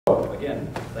Again,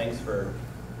 thanks for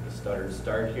the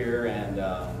start here, and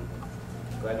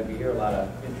glad to be here. A lot of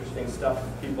interesting stuff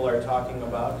people are talking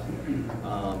about.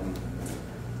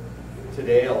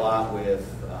 Today, a lot with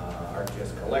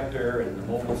ArcGIS Collector and the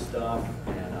mobile stuff,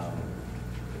 and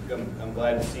I'm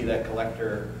glad to see that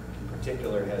Collector in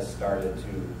particular has started to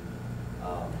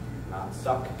not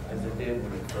suck as it did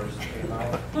when it first came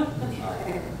out.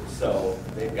 So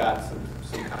they've got some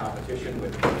competition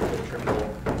with the Trimble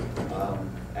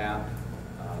app,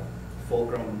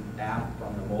 Fulcrum app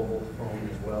on the mobile phone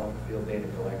as well, field data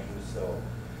collection. So,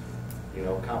 you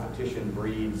know, competition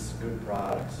breeds good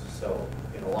products. So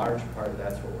in a large part,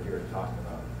 that's what we're here to talk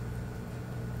about.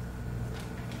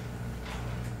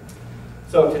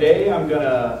 So today I'm going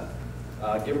to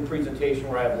give a presentation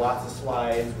where I have lots of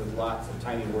slides with lots of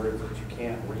tiny words that you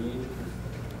can't read.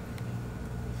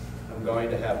 I'm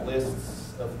going to have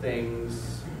lists of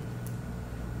things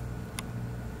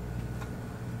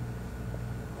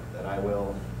that I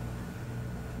will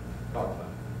talk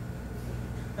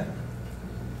about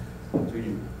to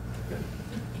you.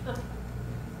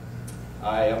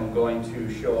 I am going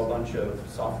to show a bunch of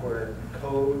software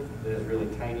code that is really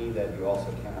tiny that you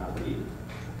also cannot read.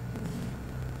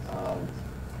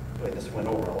 Wait, this went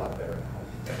over a lot better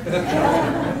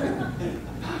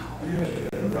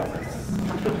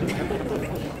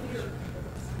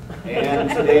And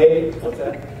today, what's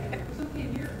that? It's okay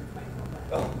here.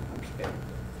 Oh, okay.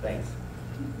 Thanks.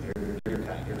 You're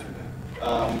kind. You're too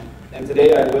kind. And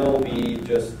today I will be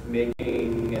just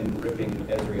making and ripping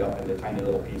Esri up into tiny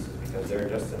little pieces because they're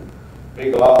just a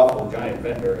big, awful, giant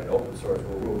vendor, and open source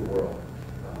will rule the world.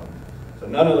 So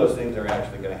none of those things are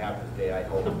actually going to happen today, I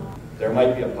hope. There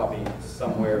might be a puppy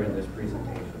somewhere in this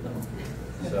presentation.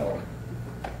 So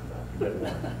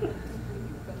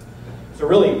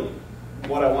really,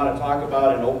 what I want to talk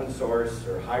about in open source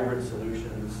or hybrid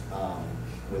solutions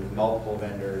with multiple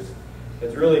vendors,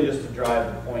 it's really just to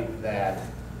drive the point that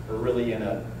we're really in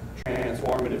a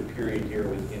transformative period here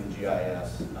within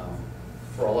GIS.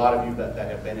 For a lot of you that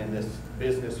have been in this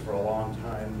business for a long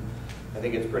time, I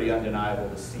think it's pretty undeniable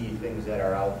to see things that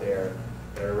are out there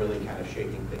that are really kind of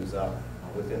shaking things up.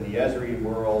 Within the Esri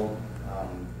world,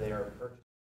 they are purchasing.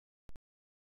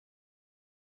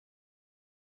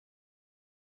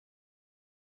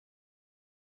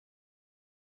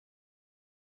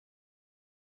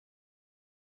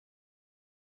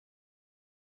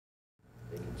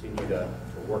 They continue to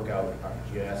work out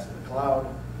ArcGIS in the cloud.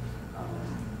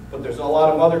 But there's a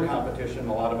lot of other competition,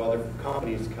 a lot of other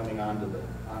companies coming onto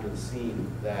the scene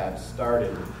that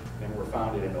started and were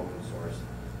founded in open source.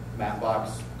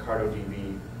 Mapbox,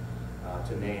 CartoDB,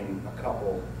 to name a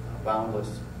couple,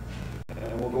 Boundless.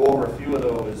 And we'll go over a few of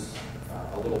those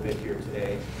a little bit here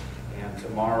today. And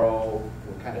tomorrow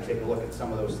we'll kind of take a look at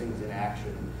some of those things in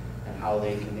action and how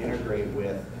they can integrate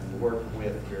with and work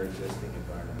with your existing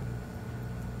environment.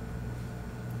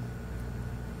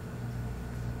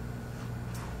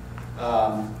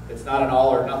 It's not an all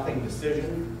or nothing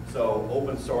decision, so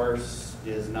open source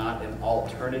is not an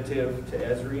alternative to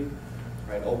Esri,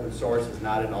 right? Open source is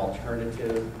not an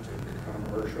alternative to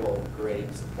commercial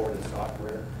grade supported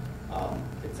software.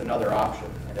 It's another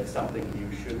option, and it's something you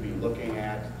should be looking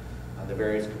at the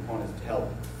various components to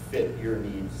help fit your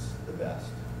needs the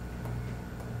best.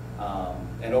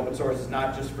 And open source is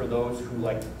not just for those who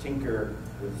like to tinker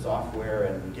with software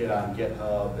and get on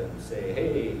GitHub and say,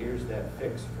 hey, here's that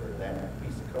fix for that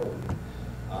piece of code.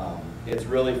 It's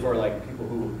really for like people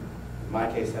who, in my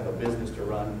case, have a business to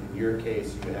run. In your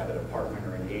case, you have a department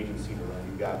or an agency to run.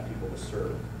 You've got people to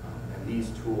serve. And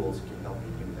these tools can help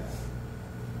you do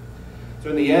that. So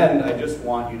in the end, I just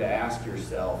want you to ask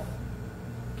yourself,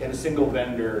 can a single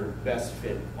vendor best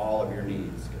fit all of your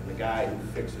needs? Can the guy who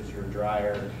fixes your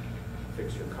dryer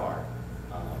fix your car?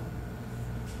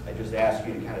 I just ask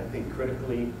you to kind of think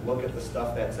critically, look at the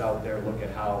stuff that's out there, look at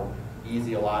how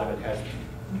easy a lot of it has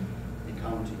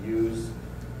become to use,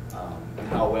 and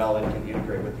how well it can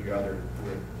integrate with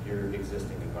your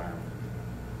existing environment.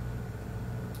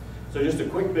 So just a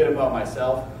quick bit about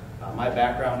myself. My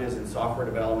background is in software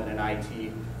development and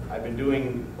IT. I've been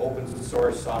doing open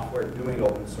source software, doing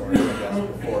open source, I guess,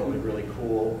 before it was really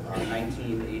cool.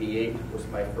 1988 was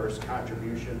my first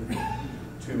contribution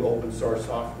to open source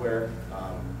software,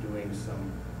 doing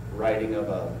some writing of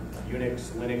a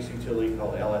Linux utility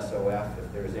called LSOF.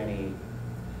 If there's any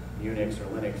Unix or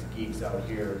Linux geeks out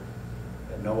here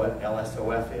that know what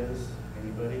LSOF is,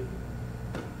 anybody?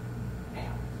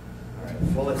 Damn. All right.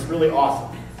 Well, it's really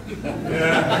awesome. You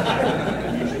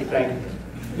should thank me.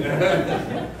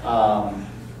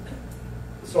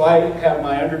 So I have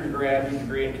my undergraduate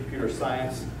degree in computer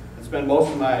science and spent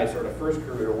most of my sort of first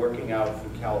career working out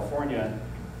from California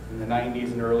in the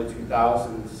 90s and early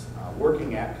 2000s,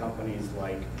 working at companies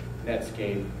like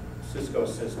Netscape, Cisco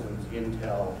Systems,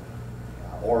 Intel,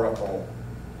 Oracle.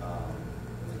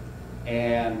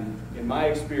 And in my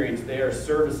experience there,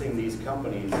 servicing these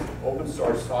companies, open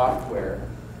source software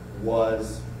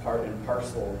was part and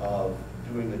parcel of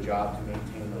doing the job to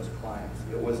maintain those clients.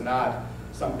 It was not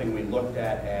something we looked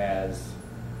at as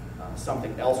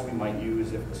something else we might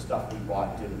use if the stuff we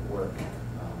bought didn't work.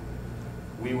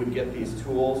 We would get these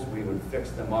tools, we would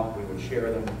fix them up, we would share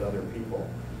them with other people.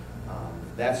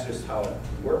 That's just how it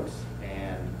works.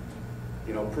 And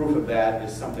you know, proof of that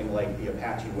is something like the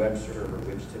Apache web server,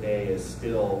 which today is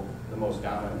still the most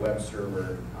dominant web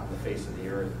server on the face of the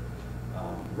earth,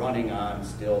 running on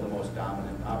still the most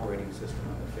dominant operating system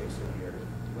on the face of the earth,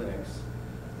 Linux.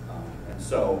 And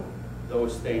so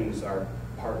those things are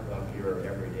part of your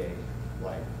everyday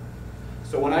life.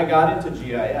 So when I got into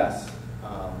GIS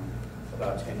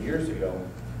about 10 years ago,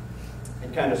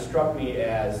 it kind of struck me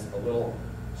as a little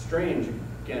strange,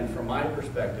 again, from my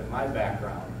perspective, my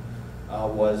background,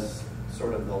 was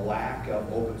sort of the lack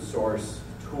of open source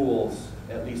tools,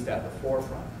 at least at the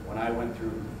forefront. When I went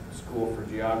through school for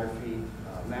geography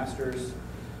masters,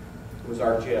 it was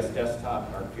ArcGIS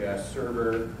Desktop, ArcGIS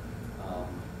Server.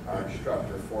 Our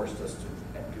instructor forced us to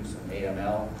do some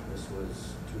AML. This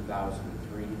was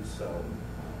 2003, so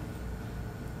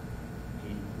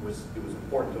it was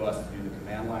important to us to do the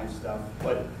command line stuff.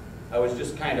 But I was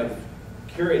just kind of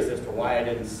curious as to why I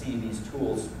didn't see these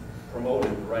tools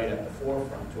promoted right at the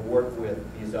forefront to work with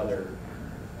these other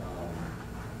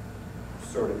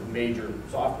sort of major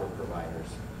software providers.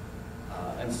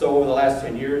 And so over the last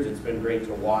 10 years, it's been great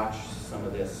to watch some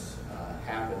of this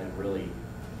happen and really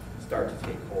start to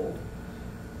take hold.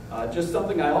 Just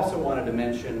something I also wanted to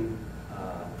mention,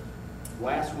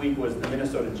 last week was the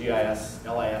Minnesota GIS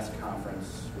LIS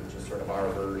conference, which is sort of our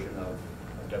version of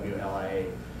WLIA.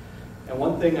 And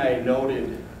one thing I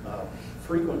noted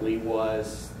frequently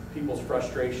was people's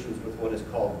frustrations with what is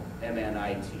called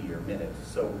MNIT, or MINIT.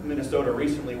 So Minnesota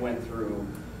recently went through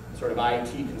sort of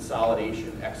IT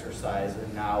consolidation exercise,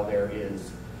 and now there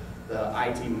is the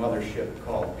IT mothership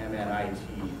called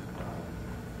MNIT.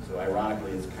 So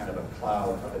ironically, it's kind of a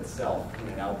cloud of itself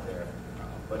coming out there.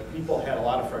 But people had a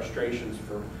lot of frustrations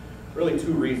for really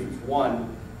two reasons.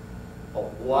 One, a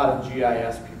lot of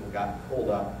GIS people got pulled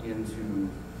up into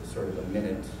the sort of the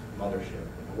MINIT mothership.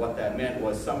 And what that meant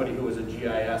was somebody who was a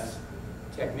GIS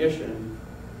technician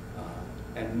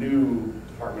and knew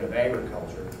Department of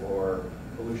Agriculture or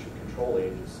Pollution Control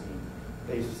Agency,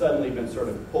 they've suddenly been sort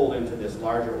of pulled into this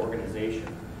larger organization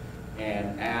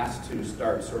and asked to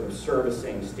start sort of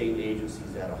servicing state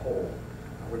agencies as a whole,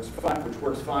 which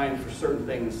works fine for certain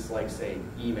things like, say,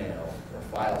 email or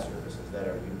file services that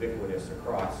are ubiquitous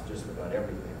across just about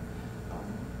everything.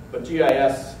 But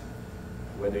GIS,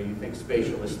 whether you think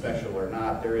spatial is special or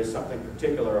not, there is something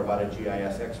particular about a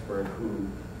GIS expert who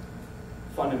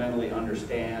fundamentally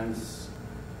understands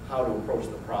how to approach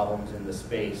the problems in the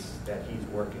space that he's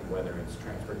working, whether it's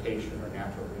transportation or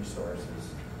natural resources.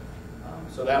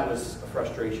 So that was a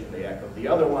frustration they echoed. The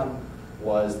other one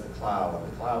was the cloud.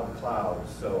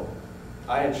 So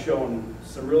I had shown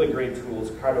some really great tools,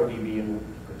 CartoDB in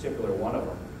particular, one of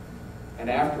them. And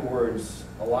afterwards,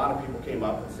 a lot of people came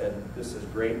up and said, this is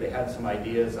great. They had some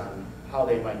ideas on how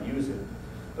they might use it,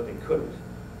 but they couldn't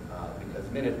because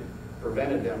MINIT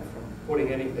prevented them from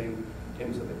putting anything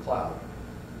into the cloud.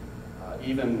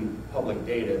 Even public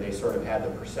data, they sort of had the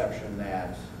perception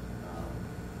that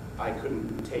I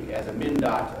couldn't take, as a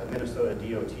MnDOT, a Minnesota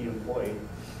DOT employee,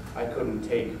 I couldn't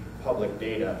take public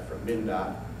data from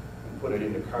MnDOT and put it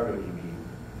into CartoDB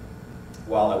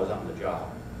while I was on the job.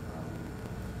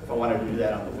 If I wanted to do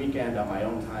that on the weekend, on my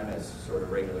own time as sort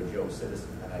of regular Joe citizen,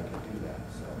 then I could do that.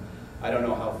 So I don't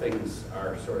know how things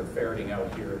are sort of ferreting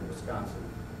out here in Wisconsin,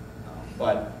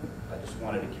 but I just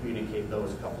wanted to communicate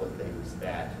those couple of things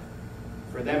that,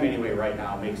 for them anyway right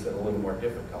now, makes it a little more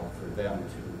difficult for them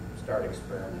to start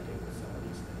experimenting with some of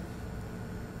these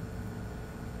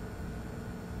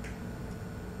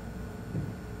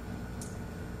things.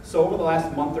 So over the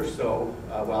last month or so,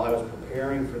 while I was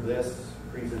preparing for this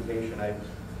presentation, I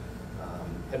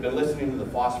had been listening to the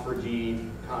Phosphor-G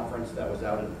conference that was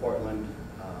out in Portland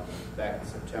back in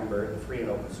September, the free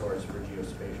and open source for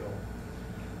geospatial.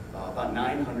 About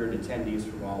 900 attendees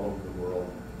from all over the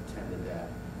world attended that.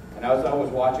 And as I was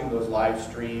watching those live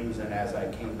streams, and as I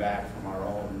came back from our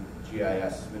own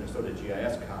GIS, Minnesota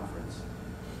GIS conference,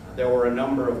 there were a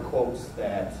number of quotes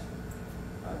that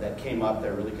came up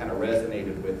that really kind of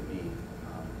resonated with me,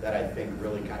 that I think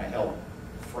really kind of helped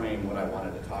frame what I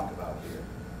wanted to talk about here.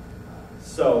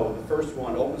 So the first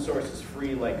one, open source is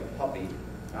free like a puppy,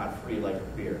 not free like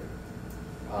a beer.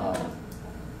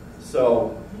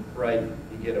 So, right,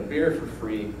 you get a beer for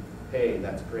free. Hey,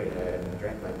 that's great, I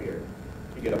drank my beer.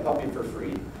 You get a puppy for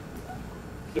free.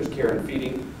 There's care and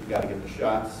feeding. You got to get the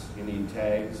shots. You need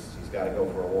tags. He's got to go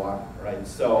for a walk, right?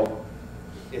 So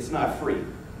it's not free.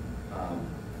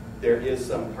 There is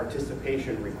some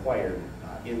participation required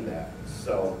in that.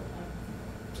 So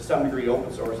to some degree,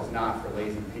 open source is not for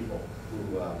lazy people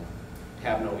who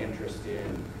have no interest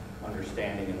in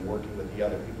understanding and working with the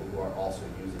other people who are also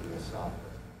using this software.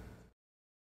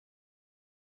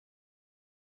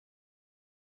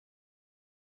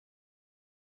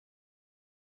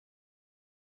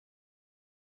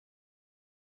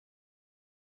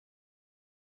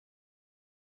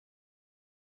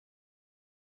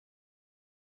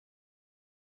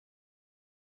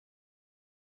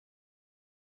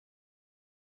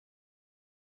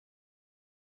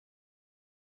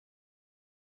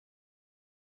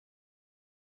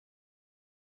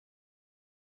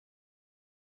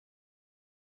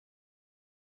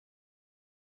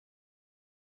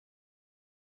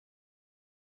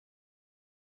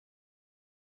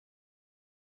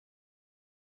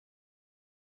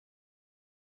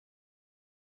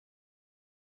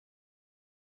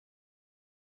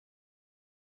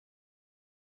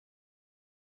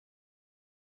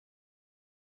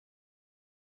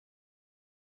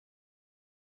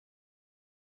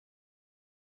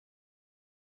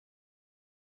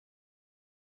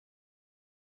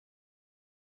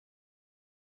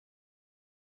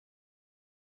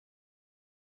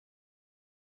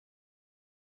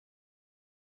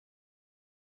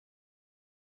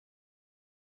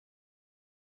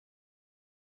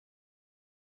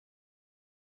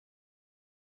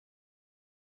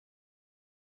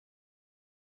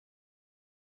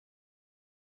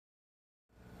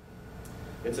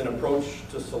 It's an approach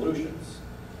to solutions.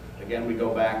 Again, we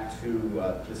go back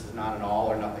to this is not an all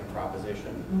or nothing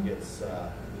proposition. It's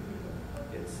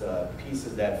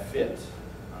pieces that fit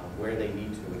where they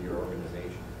need to in your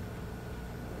organization.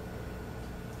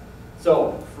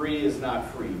 So free is not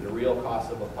free. The real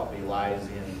cost of a puppy lies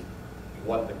in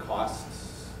what the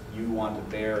costs you want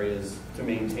to bear is to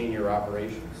maintain your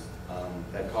operations.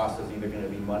 That cost is either going to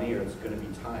be money or it's going to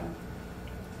be time.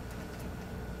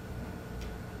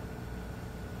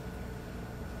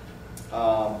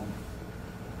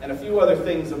 And a few other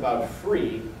things about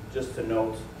free, just to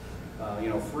note,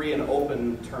 free and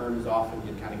open terms often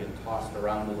kind of get tossed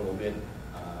around a little bit,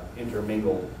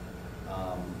 intermingled,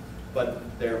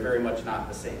 but they're very much not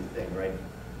the same thing, right?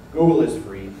 Google is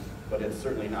free, but it's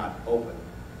certainly not open,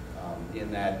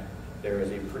 in that there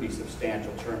is a pretty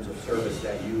substantial terms of service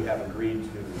that you have agreed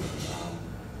to,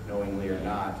 knowingly or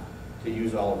not, to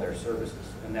use all of their services.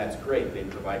 And that's great. They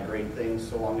provide great things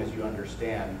so long as you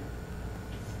understand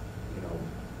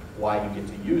why you get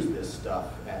to use this stuff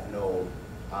at no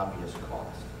obvious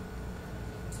cost.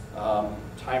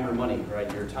 Time or money,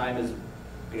 right? Your time has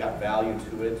got value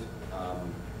to it.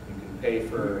 You can pay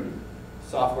for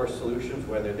software solutions,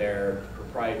 whether they're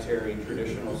proprietary,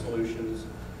 traditional solutions.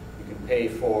 You can pay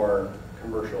for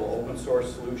commercial open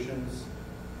source solutions.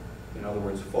 In other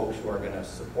words, folks who are going to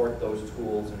support those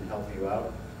tools and help you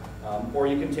out. Or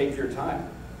you can take your time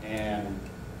and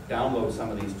download some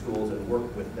of these tools and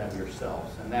work with them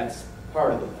yourselves. And that's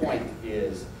part of the point,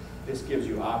 is this gives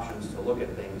you options to look at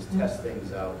things, test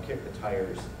things out, kick the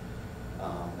tires.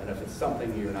 And if it's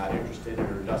something you're not interested in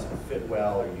or doesn't fit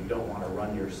well or you don't want to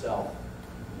run yourself,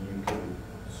 you can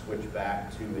switch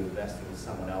back to investing in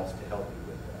someone else to help you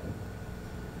with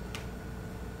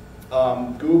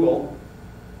that. Google,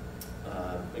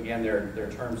 again,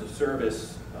 their terms of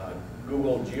service,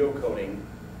 Google geocoding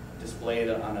displayed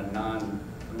on a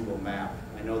non-Google map.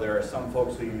 I know there are some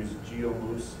folks who use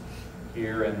GeoMoose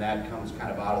here, and that comes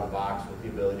kind of out of the box with the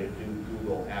ability to do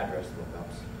Google address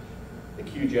lookups. The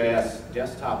QGIS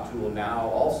desktop tool now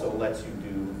also lets you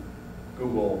do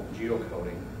Google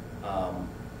geocoding.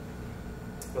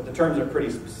 But the terms are pretty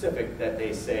specific, that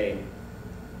they say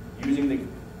if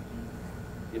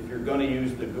you're going to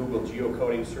use the Google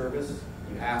geocoding service,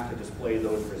 you have to display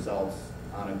those results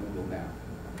on a Google map.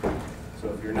 So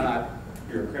if you're not,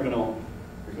 you're a criminal,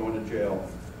 you're going to jail,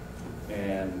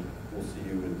 and we'll see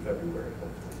you in February,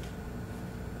 hopefully.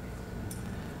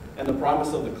 And the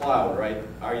promise of the cloud, right?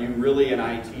 Are you really an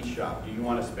IT shop? Do you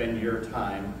want to spend your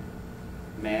time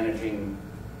managing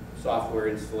software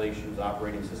installations,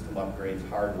 operating system upgrades,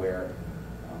 hardware?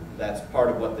 That's part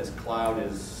of what this cloud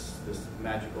is, this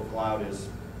magical cloud is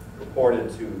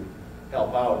purported to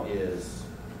help out. Is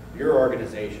your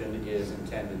organization is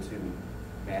intended to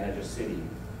manage a city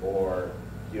or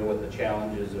deal with the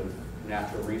challenges of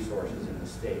natural resources in the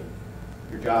state.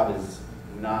 Your job is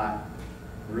not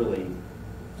really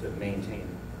to maintain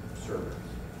servers.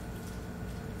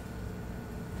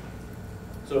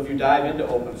 So if you dive into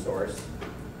open source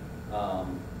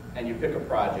and you pick a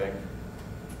project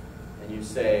and you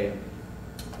say,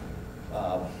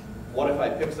 what if I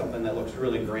pick something that looks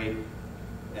really great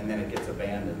and then it gets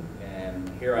abandoned? And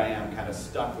here I am kind of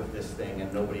stuck with this thing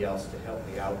and nobody else to help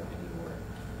me out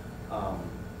anymore.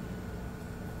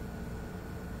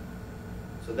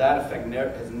 So that effect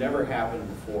has never happened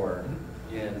before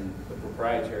in the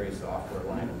proprietary software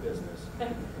line of business,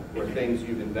 where things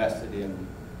you've invested in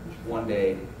one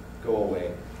day go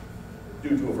away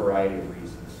due to a variety of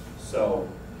reasons. So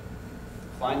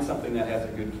find something that has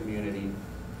a good community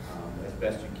as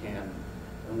best you can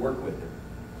and work with it.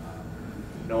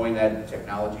 Knowing that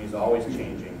technology is always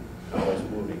changing, always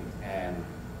moving, and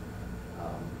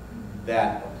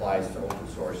that applies to open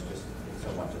source just in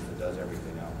so much as it does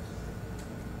everything else.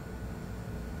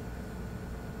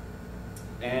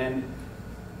 And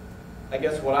I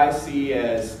guess what I see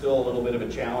as still a little bit of a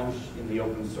challenge in the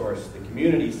open source, the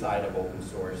community side of open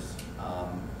source,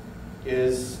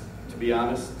 is, to be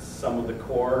honest, some of the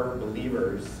core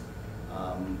believers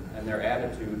and their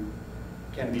attitude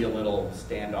can be a little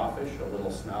standoffish, a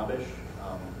little snobbish.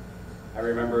 I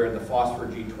remember in the Phosphor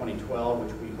G 2012,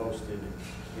 which we hosted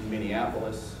in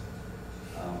Minneapolis,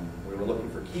 we were looking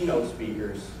for keynote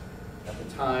speakers. At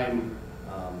the time,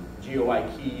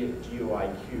 GeoIQ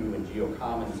and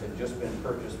GeoCommons had just been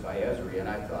purchased by Esri, and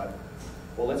I thought,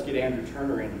 well, let's get Andrew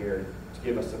Turner in here to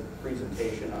give us a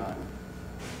presentation on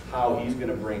how he's going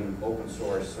to bring open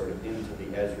source sort of into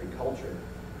the Esri culture.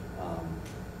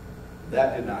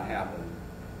 That did not happen.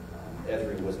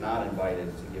 Esri was not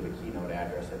invited to give a keynote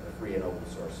address at the Free and Open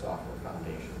Source Software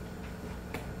Foundation.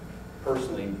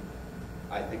 Personally,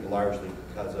 I think largely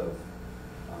because of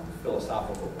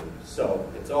philosophical beliefs.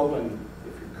 So it's open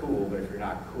if you're cool, but if you're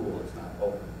not cool, it's not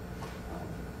open.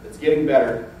 It's getting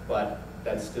better, but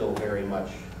that's still very much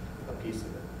a piece of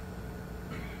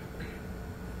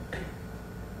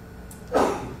it.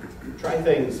 Try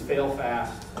things, fail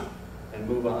fast, and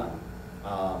move on.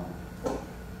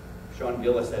 Sean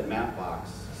Gillis at Mapbox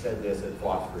said this at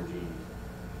Phosphor G.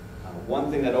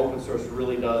 One thing that open source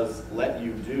really does let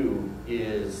you do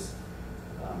is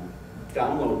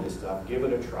download this stuff, give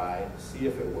it a try, see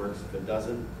if it works. If it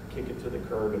doesn't, kick it to the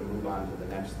curb and move on to the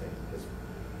next thing. Because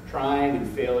trying and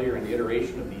failure and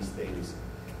iteration of these things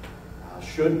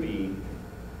should be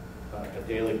a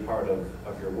daily part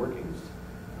of your workings.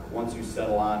 Once you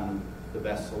settle on the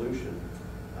best solution,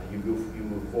 you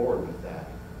move forward with that.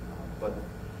 But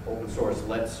open source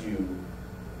lets you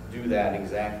do that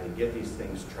exactly. Get these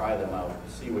things, try them out,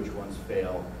 see which ones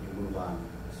fail, you move on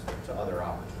to other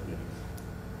opportunities.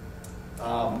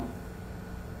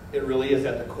 It really is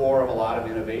at the core of a lot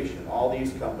of innovation. All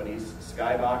these companies,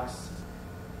 Skybox,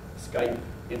 Skype,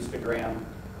 Instagram,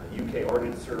 UK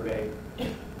Ordnance Survey,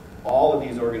 all of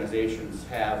these organizations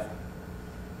have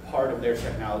part of their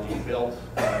technology built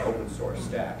on an open source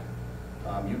stack.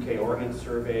 UK Ordnance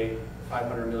Survey,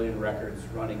 500 million records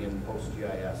running in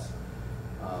PostGIS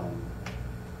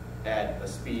at a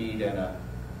speed and a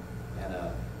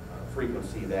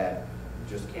frequency that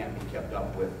just can't be kept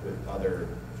up with other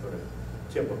sort of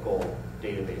typical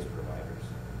database providers.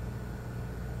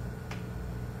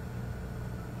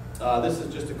 This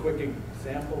is just a quick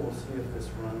example. We'll see if this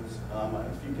runs.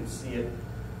 If you can see it.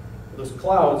 Those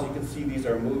clouds, you can see these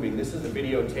are moving. This is a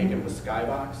video taken with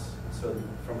Skybox, so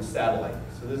from a satellite.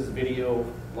 So this is video,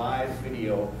 live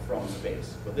video from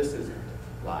space. But this isn't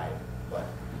live. But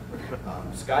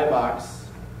Skybox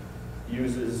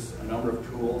uses a number of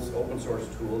tools, open source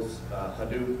tools,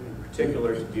 Hadoop in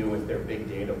particular, to deal with their big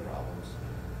data problems.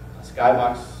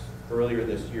 Skybox earlier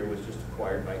this year was just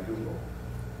acquired by Google.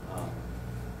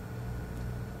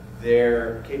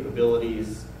 Their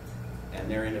capabilities and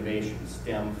their innovation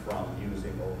stem from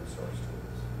using open source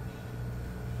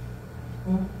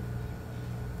tools.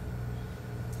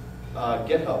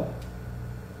 GitHub.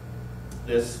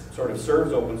 This sort of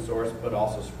serves open source, but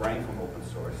also sprang from open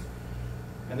source.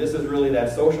 And this is really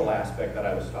that social aspect that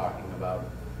I was talking about.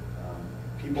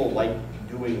 People like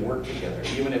doing work together.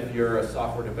 Even if you're a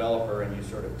software developer and you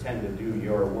sort of tend to do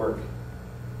your work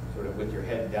sort of with your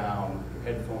head down, your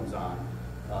headphones on,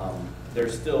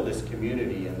 there's still this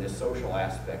community and this social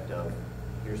aspect of,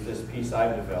 here's this piece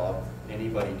I've developed,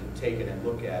 anybody can take it and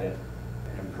look at it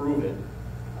and improve it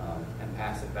and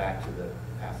pass it back to the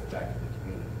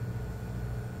community.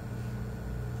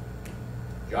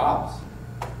 Jobs,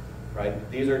 right?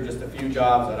 These are just a few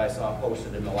jobs that I saw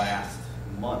posted in the last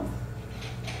month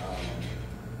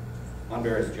on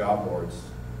various job boards.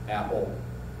 Apple,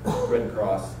 Red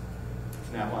Cross,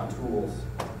 Snap-on Tools,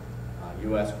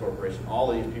 U.S. Corporation,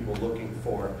 all of these people looking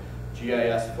for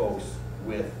GIS folks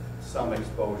with some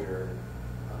exposure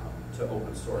to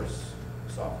open source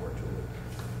software tools.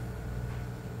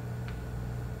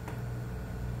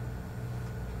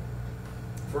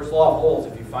 First law of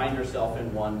holes, if you find yourself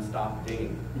in one, stop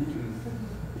digging.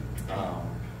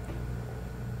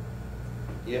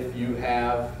 If you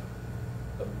have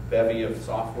a bevy of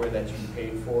software that you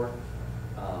paid for,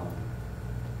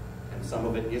 and some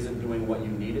of it isn't doing what you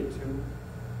need it to,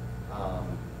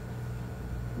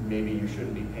 maybe you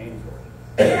shouldn't be paying for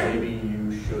it. Maybe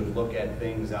you should look at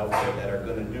things out there that are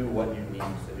going to do what you need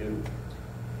to do.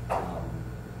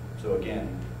 So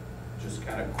again, just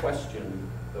kind of question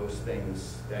those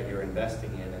things that you're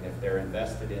investing in, and if they're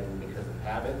invested in because of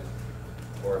habit,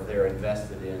 or if they're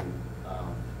invested in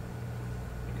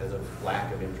because of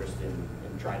lack of interest in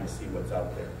trying to see what's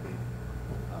out there.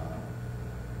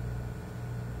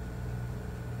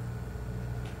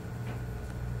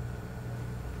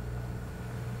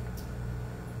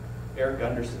 Eric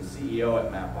Gunderson, CEO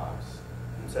at Mapbox,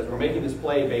 says, we're making this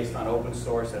play based on open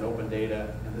source and open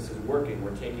data, and this is working.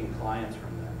 We're taking clients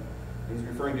from them. And he's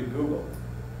referring to Google.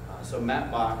 So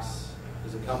Mapbox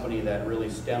is a company that really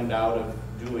stemmed out of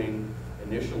doing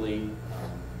initially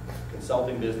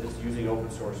consulting business using open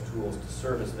source tools to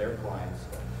service their clients.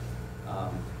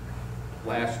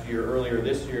 Earlier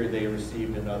this year, they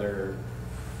received another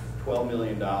 $12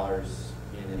 million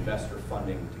in investor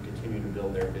funding to continue to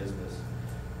build their business.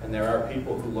 And there are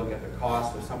people who look at the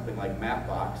cost of something like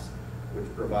Mapbox, which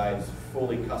provides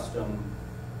fully custom,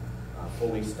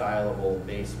 fully stylable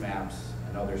base maps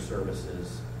and other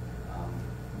services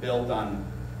built on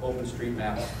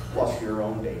OpenStreetMaps plus your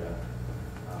own data.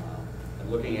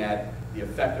 And looking at the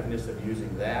effectiveness of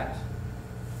using that,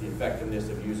 the effectiveness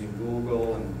of using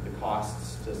Google, and the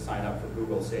costs to sign up for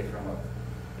Google, say from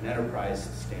an enterprise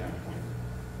standpoint.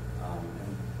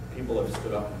 And people have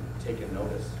stood up and taken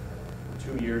notice.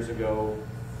 2 years ago,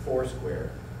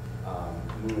 Foursquare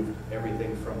moved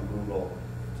everything from Google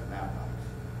to Mapbox.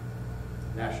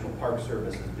 National Park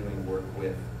Service is doing work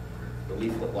with the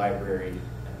Leaflet Library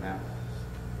and Mapbox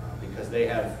because they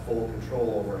have full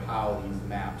control over how these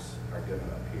maps are going to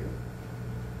appear.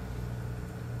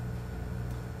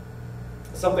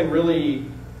 Something really,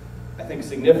 I think,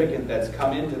 significant that's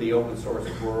come into the open source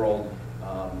world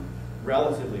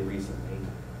relatively recently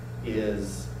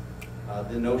is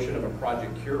the notion of a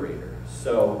project curator.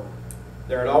 So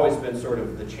there had always been sort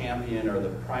of the champion or the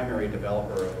primary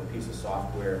developer of a piece of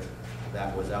software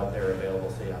that was out there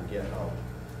available, say on GitHub.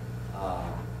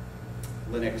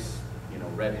 Linux,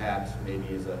 Red Hat maybe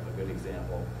is a good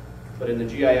example. But in the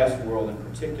GIS world in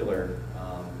particular,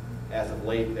 as of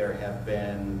late, there have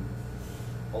been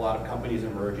a lot of companies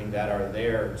emerging that are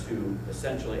there to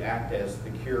essentially act as the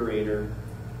curator,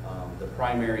 the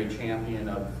primary champion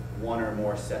of one or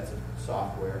more sets of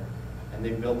software, and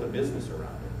they've built a business around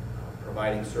it,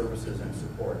 providing services and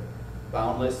support.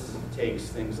 Boundless takes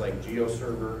things like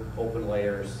GeoServer,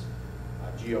 OpenLayers,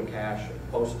 Geocache,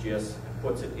 and PostGIS, and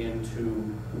puts it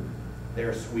into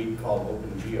their suite called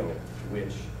OpenGeo,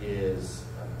 which is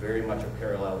very much a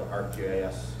parallel to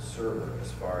ArcGIS server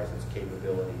as far as its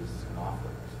capabilities and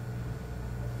offerings.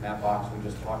 Mapbox we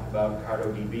just talked about,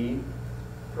 CartoDB,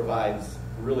 provides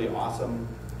really awesome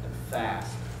and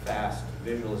fast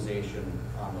visualization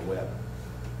on the web.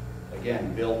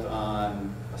 Again, built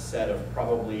on a set of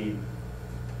probably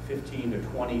 15 to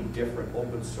 20 different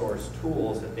open source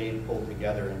tools that they've pulled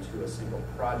together into a single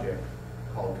project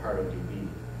called CartoDB.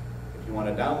 If you want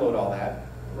to download all that,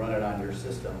 run it on your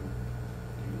system,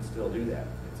 you can still do that.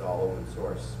 It's all open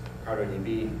source.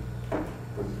 CartoDB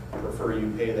would prefer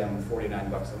you pay them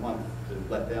 $49 a month to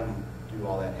let them do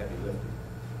all that heavy lifting.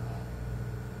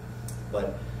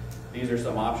 But these are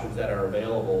some options that are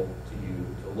available to you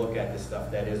to look at this stuff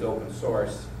that is open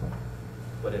source,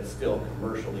 but it's still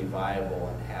commercially viable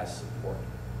and has support.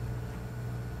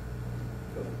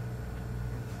 Good.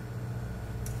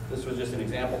 This was just an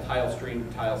example.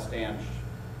 TileStream, TileStanch,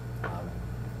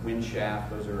 Windshaft,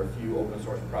 those are a few open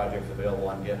source projects available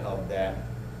on GitHub that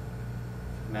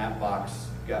Mapbox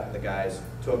got the guys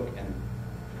took and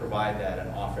provide that and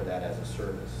offer that as a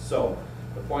service. So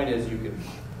the point is you could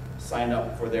sign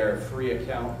up for their free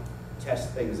account,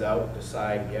 test things out,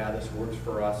 decide, yeah, this works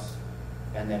for us,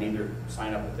 and then either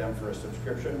sign up with them for a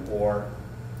subscription or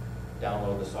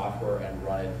download the software and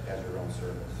run it as your own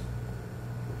service.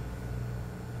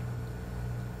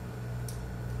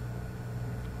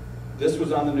 This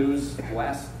was on the news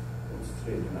last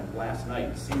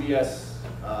night. CBS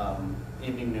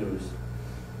Evening News.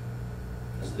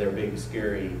 This is their big,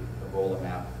 scary Ebola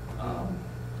map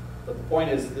But the point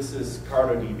is, this is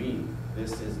CartoDB.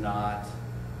 This is not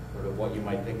sort of what you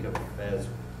might think of as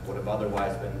would have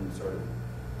otherwise been sort of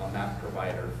a map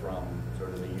provider from sort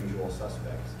of the usual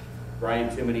suspects. Brian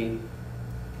Timoney,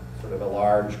 sort of a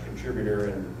large contributor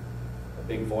and a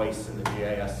big voice in the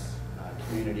GIS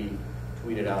community,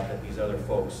 tweeted out that these other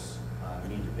folks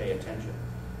need to pay attention.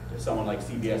 If someone like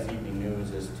CBS Evening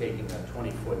News is taking a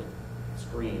 20-foot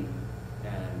screen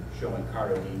and showing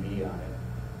CartoDB on it,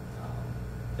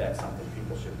 that's something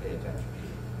people should pay attention to.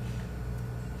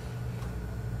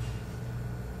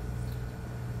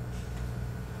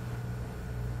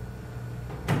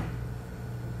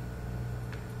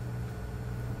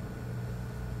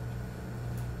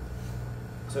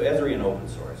 So Esri and open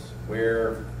source,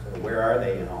 where are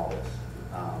they in all this?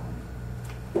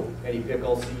 Eddie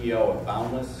Pickle, CEO of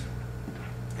Boundless,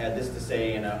 had this to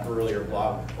say in an earlier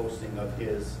blog posting of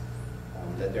his,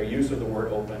 that their use of the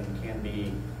word open can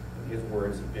be, in his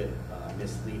words, a bit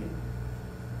misleading.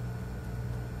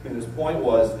 And his point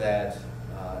was that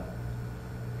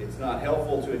it's not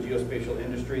helpful to a geospatial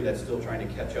industry that's still trying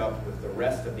to catch up with the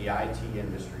rest of the IT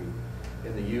industry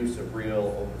in the use of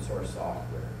real open source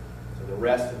software. So the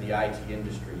rest of the IT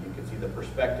industry, you can see the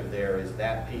perspective there is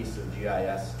that piece of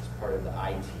GIS is part of the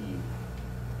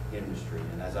IT industry.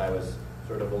 And as I was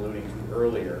sort of alluding to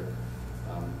earlier,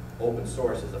 open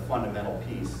source is a fundamental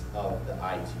piece of the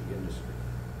IT industry.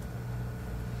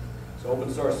 So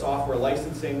open source software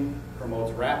licensing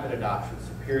promotes rapid adoption,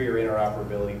 superior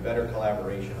interoperability, better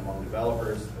collaboration among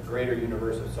developers, a greater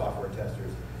universe of software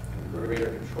testers, and greater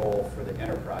control for the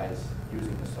enterprise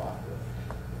using the software.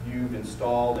 If you've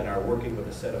installed and are working with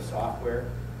a set of software,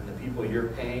 and the people you're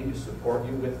paying to support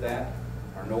you with that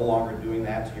are no longer doing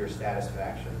that to your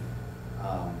satisfaction,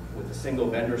 with a single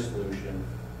vendor solution,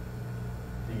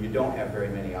 you don't have very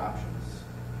many options.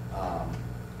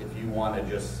 If you want to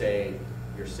just say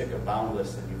you're sick of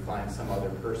Boundless and you find some other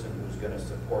person who's going to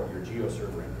support your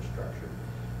GeoServer infrastructure,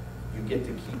 you get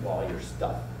to keep all your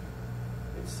stuff.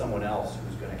 It's someone else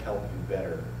who's going to help you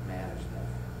better manage that.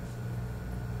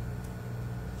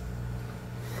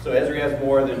 So Esri has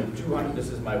more than 200, this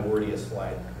is my wordiest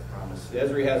slide, I promise.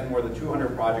 Esri has more than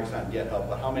 200 projects on GitHub,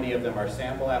 but how many of them are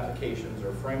sample applications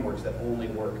or frameworks that only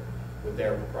work with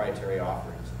their proprietary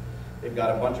offerings? They've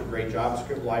got a bunch of great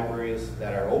JavaScript libraries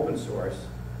that are open source,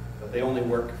 but they only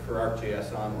work for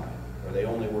ArcGIS Online, or they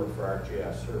only work for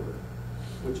ArcGIS Server,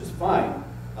 which is fine,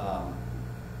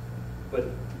 but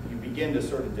you begin to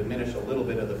sort of diminish a little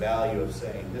bit of the value of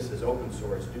saying, this is open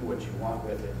source, do what you want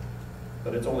with it,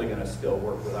 but it's only going to still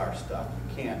work with our stuff.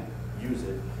 You can't use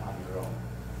it on your own.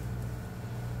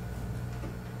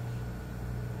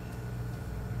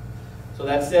 So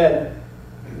that said,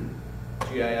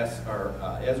 GIS, or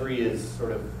Esri is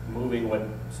sort of moving what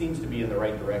seems to be in the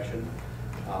right direction.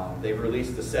 They've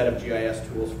released a set of GIS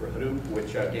tools for Hadoop,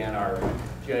 which again are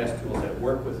GIS tools that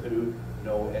work with Hadoop.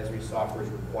 No Esri software is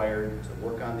required to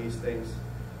work on these things.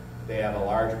 They have a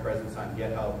large presence on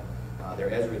GitHub. Their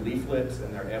Esri leaflets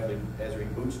and their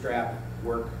Esri bootstrap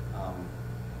work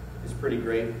is pretty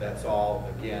great. That's all,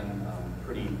 again,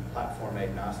 pretty platform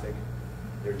agnostic.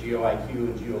 Their GeoIQ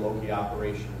and geoloci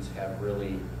operations have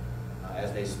really,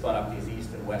 as they spun up these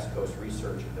East and West Coast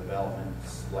research and development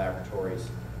laboratories,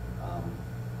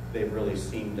 they've really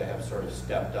seemed to have sort of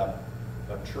stepped up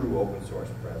a true open source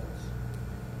presence.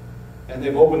 And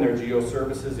they've opened their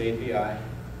GeoServices API,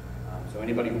 so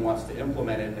anybody who wants to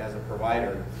implement it as a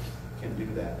provider can do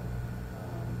that.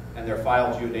 And their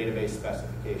file geodatabase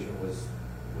specification was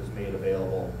made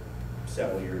available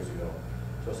several years ago.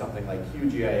 So something like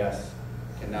QGIS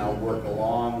can now work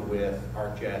along with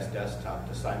ArcGIS Desktop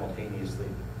to simultaneously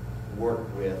work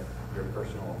with your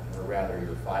personal, or rather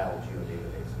your file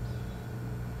geodatabases.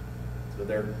 So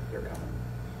they're coming.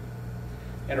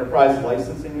 Enterprise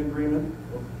licensing agreement.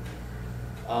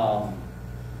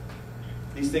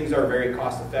 These things are very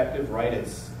cost effective, right?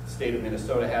 It's the state of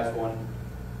Minnesota has one,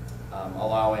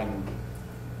 allowing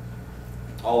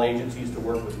all agencies to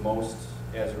work with most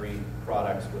Esri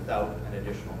products without an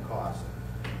additional cost.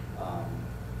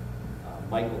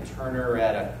 Michael Turner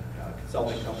at a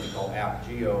consulting company called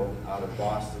AppGeo out of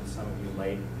Boston. Some of you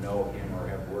might know him or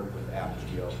have worked with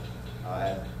AppGeo.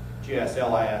 At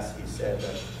GSLIS, he said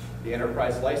that the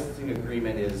enterprise licensing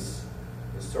agreement is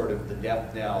sort of the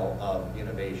death knell of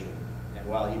innovation. And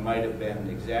while he might have been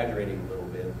exaggerating a little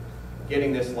bit,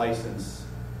 getting this license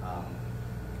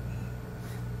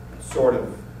sort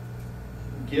of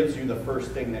gives you the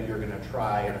first thing that you're going to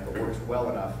try, and if it works well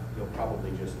enough, you'll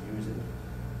probably just use it.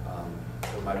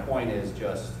 So my point is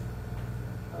just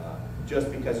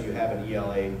because you have an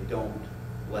ELA, don't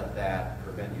let that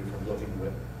prevent you from looking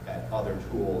at other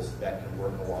tools that can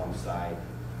work alongside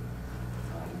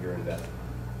your investment.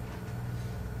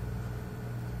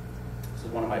 This is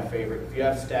one of my favorite. If you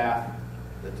have staff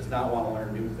that does not want to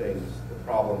learn new things, the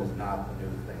problem is not the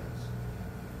new things,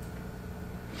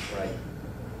 right?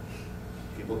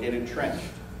 People get entrenched.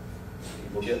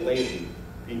 People get lazy.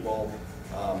 People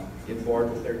get bored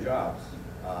with their jobs.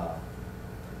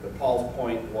 But Paul's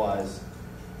point was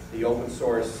the open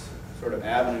source sort of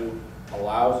avenue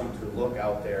allows you to look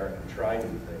out there and try new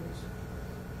things.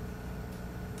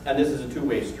 And this is a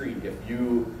two-way street. If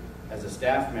you, as a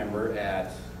staff member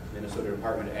at Minnesota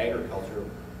Department of Agriculture,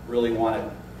 really want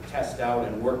to test out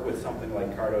and work with something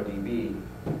like CartoDB,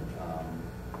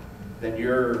 then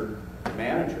your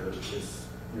manager is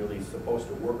really supposed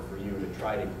to work for you to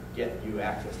try to get you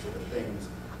access to the things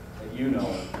that you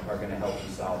know are going to help you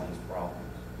solve these problems.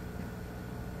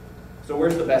 So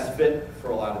where's the best fit for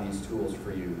a lot of these tools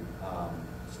for you?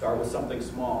 Start with something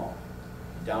small.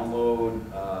 Download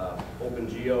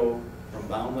OpenGeo from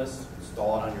Boundless,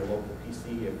 install it on your local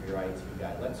PC if your IT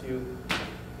guy lets you.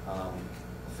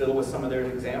 Fiddle with some of their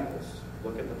examples.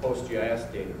 Look at the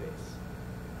PostGIS database.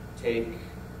 Take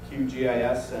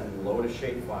QGIS and load a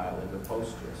shapefile into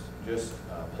PostGIS. Just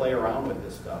play around with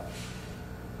this stuff.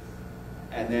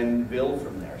 And then build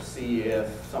from there. See if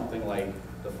something like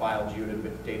the file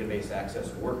database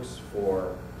access works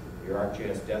for your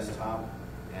ArcGIS desktop,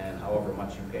 and however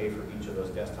much you pay for each of those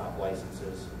desktop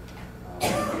licenses in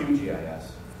QGIS.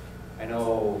 I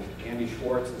know Andy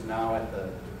Schwartz is now at the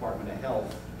Department of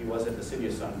Health. He was at the City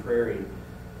of Sun Prairie,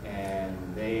 and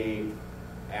they,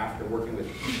 after working with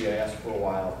QGIS for a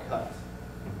while, cut.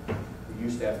 We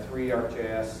used to have 3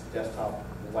 ArcGIS desktop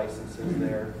licenses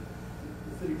there.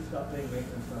 The city stopped paying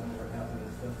maintenance on over half of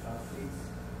its desktop seats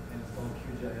and installed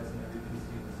QGIS in every PC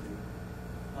in the city.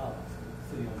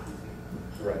 City-owned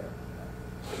PC. Right.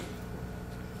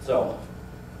 So,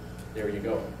 there you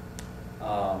go.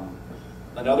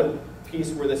 Another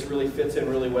piece where this really fits in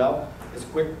really well is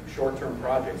quick short-term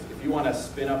projects. If you want to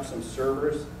spin up some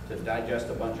servers to digest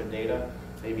a bunch of data,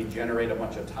 maybe generate a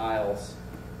bunch of tiles,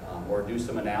 or do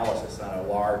some analysis on a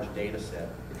large data set,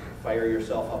 fire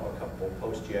yourself up a couple of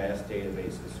PostGIS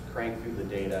databases, crank through the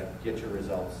data, get your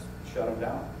results, shut them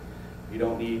down. You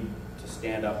don't need to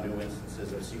stand up new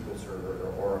instances of SQL Server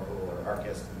or Oracle or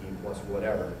ArcSTD plus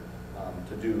whatever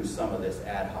to do some of this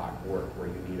ad hoc work where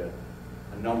you need a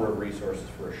number of resources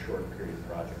for a short period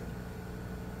project.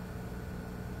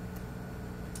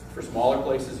 For smaller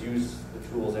places, use the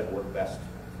tools that work best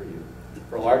for you.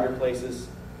 For larger places,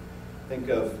 think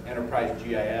of Enterprise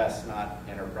GIS, not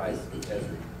Enterprise Esri.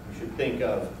 You should think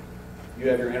of, you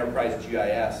have your Enterprise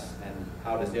GIS, and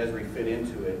how does Esri fit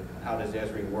into it? And how does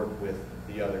Esri work with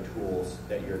the other tools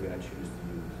that you're going to choose to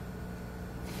use?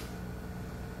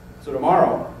 So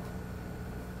tomorrow,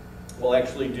 we'll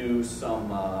actually do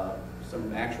some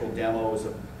actual demos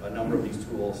of a number of these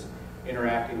tools,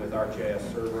 interacting with ArcGIS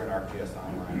Server and ArcGIS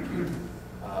Online.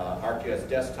 ArcGIS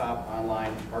Desktop,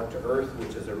 Online, Arc2Earth,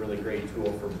 which is a really great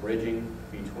tool for bridging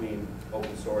between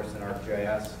open source and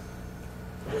ArcGIS.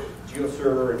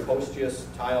 GeoServer and PostGIS,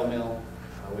 TileMill,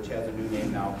 which has a new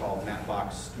name now called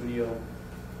Mapbox Studio,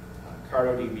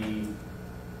 CartoDB,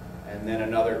 and then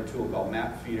another tool called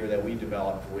MapFeeder that we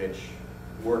developed, which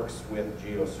works with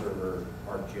GeoServer,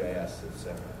 ArcGIS,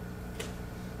 etc.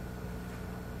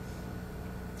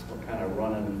 We're kind of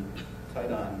running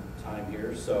tight on time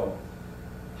here, so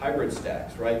hybrid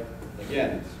stacks, right?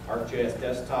 Again, ArcGIS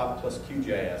Desktop plus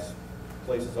QGIS.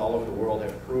 Places all over the world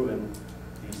have proven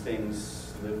these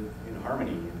things live in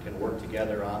harmony and can work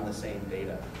together on the same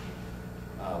data.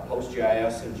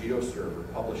 PostGIS and GeoServer,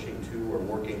 publishing to or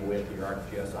working with your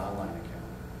ArcGIS Online account.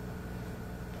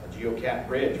 GeoCat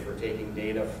Bridge for taking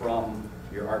data from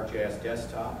your ArcGIS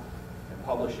desktop and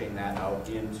publishing that out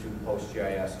into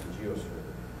PostGIS and GeoServer.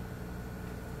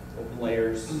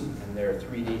 OpenLayers and their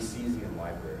 3D Cesium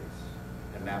libraries,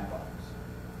 and Mapbox.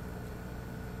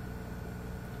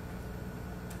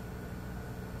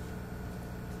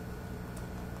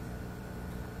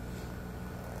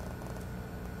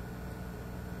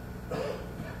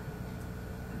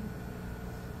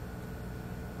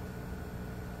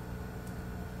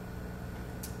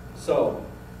 So,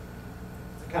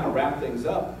 to kind of wrap things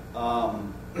up,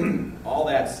 all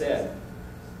that said,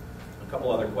 a couple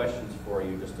other questions for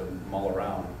you just to mull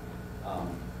around.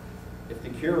 If the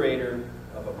curator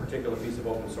of a particular piece of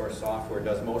open source software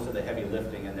does most of the heavy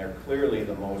lifting and they're clearly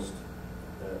the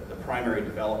primary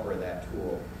developer of that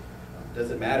tool,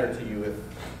 does it matter to you if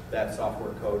that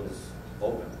software code is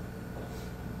open?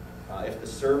 If the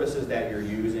services that you're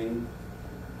using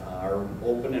are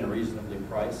open and reasonably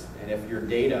priced, and if your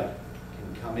data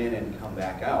can come in and come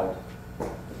back out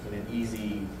in an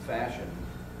easy fashion,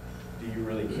 do you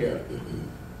really care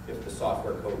if the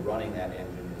software code running that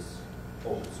engine is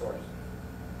open source?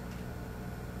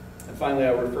 And finally,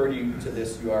 I'll refer you to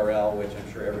this URL, which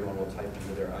I'm sure everyone will type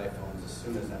into their iPhones as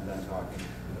soon as I'm done talking.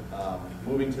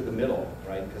 Moving to the middle,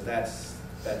 right? Because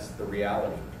that's the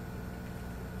reality.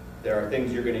 There are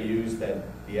things you're going to use that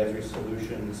the Esri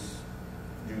solutions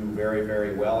do very,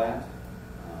 very well at.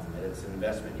 And it's an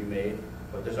investment you made.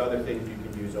 But there's other things you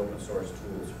can use open source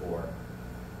tools for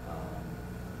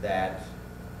that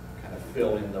kind of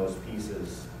fill in those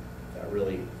pieces that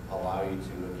really allow you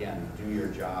to, again, do your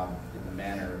job in the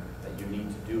manner that you need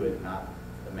to do it, not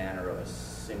the manner of a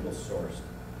single sourced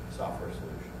software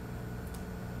solution.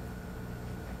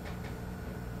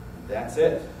 That's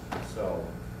it. So,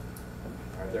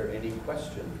 are there any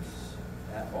questions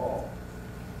at all?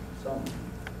 Some.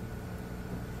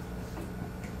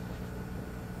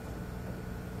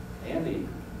 Andy?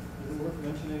 Is it worth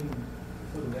mentioning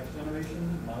for the next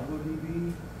generation,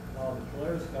 MongoDB? The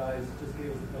Polaris guys just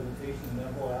gave us a presentation and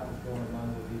that whole app is going on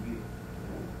MongoDB.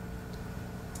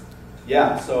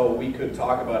 Yeah, so we could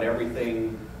talk about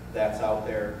everything that's out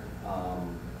there.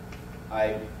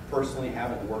 I personally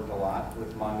haven't worked a lot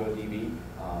with MongoDB,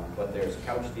 but there's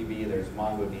CouchDB, there's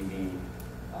MongoDB,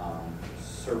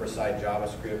 server-side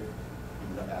JavaScript,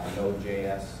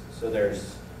 Node.js. So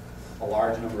there's a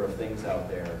large number of things out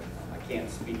there. I can't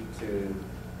speak to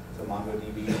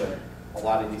MongoDB, but a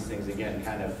lot of these things, again,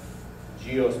 kind of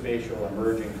geospatial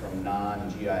emerging from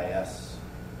non-GIS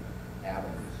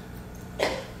avenues.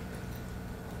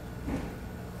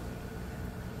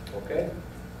 Okay?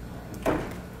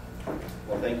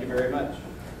 Well, thank you very much.